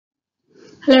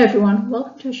Hello everyone,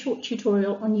 welcome to a short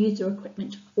tutorial on user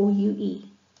equipment, or UE.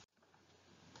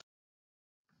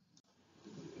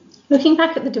 Looking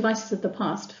back at the devices of the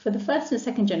past, for the first and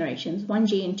second generations,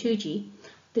 1G and 2G,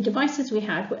 the devices we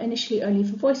had were initially only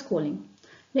for voice calling.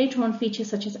 Later on,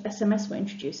 features such as SMS were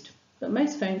introduced, but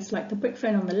most phones, like the brick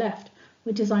phone on the left,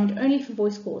 were designed only for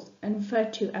voice calls and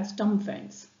referred to as dumb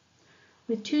phones.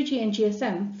 With 2G and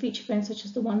GSM, feature phones such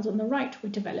as the ones on the right were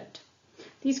developed.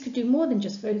 These could do more than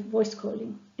just voice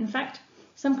calling. In fact,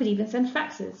 some could even send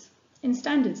faxes. In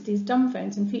standards, these dumb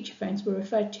phones and feature phones were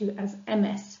referred to as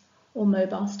MS, or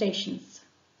mobile stations.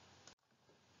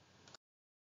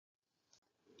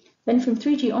 Then from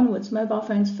 3G onwards, mobile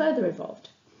phones further evolved.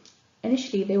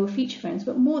 Initially, they were feature phones,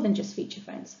 but more than just feature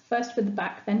phones. First with the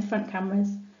back, then front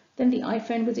cameras. Then the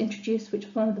iPhone was introduced, which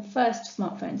was one of the first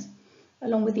smartphones,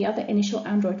 along with the other initial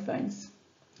Android phones.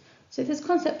 So this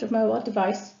concept of mobile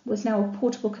device was now a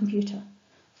portable computer,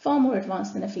 far more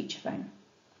advanced than a feature phone.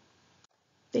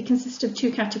 They consist of two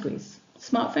categories,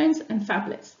 smartphones and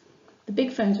phablets, the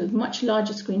big phones with much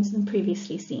larger screens than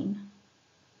previously seen.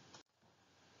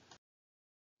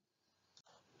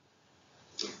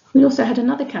 We also had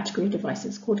another category of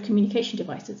devices called communication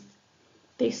devices.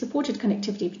 They supported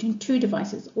connectivity between two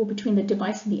devices or between the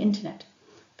device and the internet.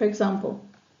 For example,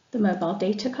 the mobile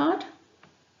data card,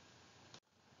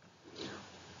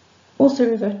 also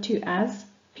referred to as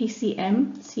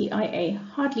PCM, CIA,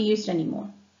 hardly used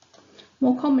anymore.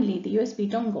 More commonly, the USB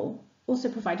dongle also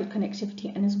provided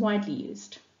connectivity and is widely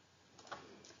used.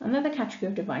 Another category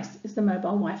of device is the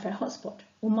mobile Wi-Fi hotspot,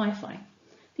 or MiFi.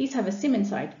 These have a SIM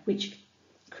inside, which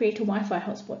create a Wi-Fi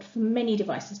hotspot for many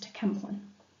devices to camp on.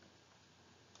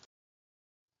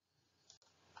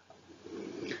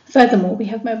 Furthermore, we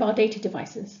have mobile data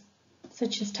devices,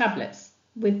 such as tablets,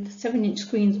 with 7-inch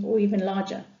screens or even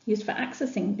larger, used for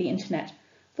accessing the internet.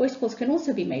 Voice calls can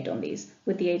also be made on these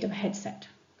with the aid of a headset.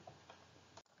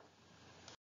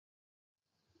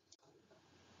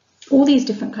 All these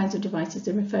different kinds of devices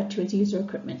are referred to as user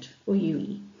equipment, or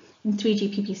UE, in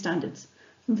 3GPP standards,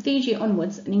 from 3G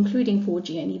onwards and including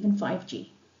 4G and even 5G.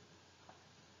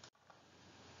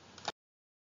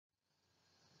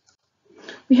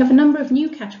 We have a number of new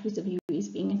categories of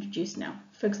UEs being introduced now.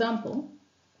 For example,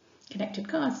 connected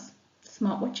cars,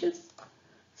 smartwatches,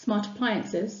 smart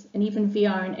appliances, and even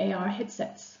VR and AR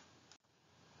headsets.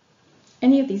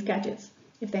 Any of these gadgets,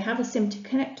 if they have a SIM to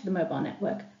connect to the mobile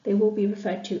network, they will be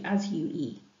referred to as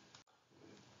UE.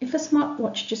 If a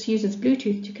smartwatch just uses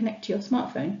Bluetooth to connect to your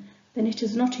smartphone, then it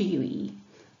is not a UE,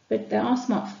 but there are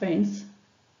smartwatches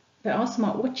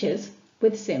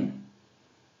with SIM.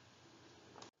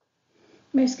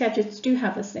 Most gadgets do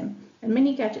have a SIM, and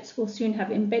many gadgets will soon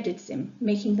have embedded SIM,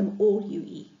 making them all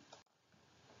UE.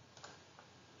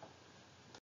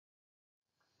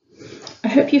 I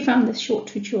hope you found this short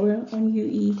tutorial on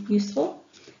UE useful.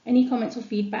 Any comments or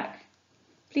feedback,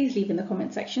 please leave in the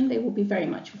comment section. They will be very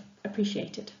much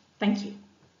appreciated. Thank you.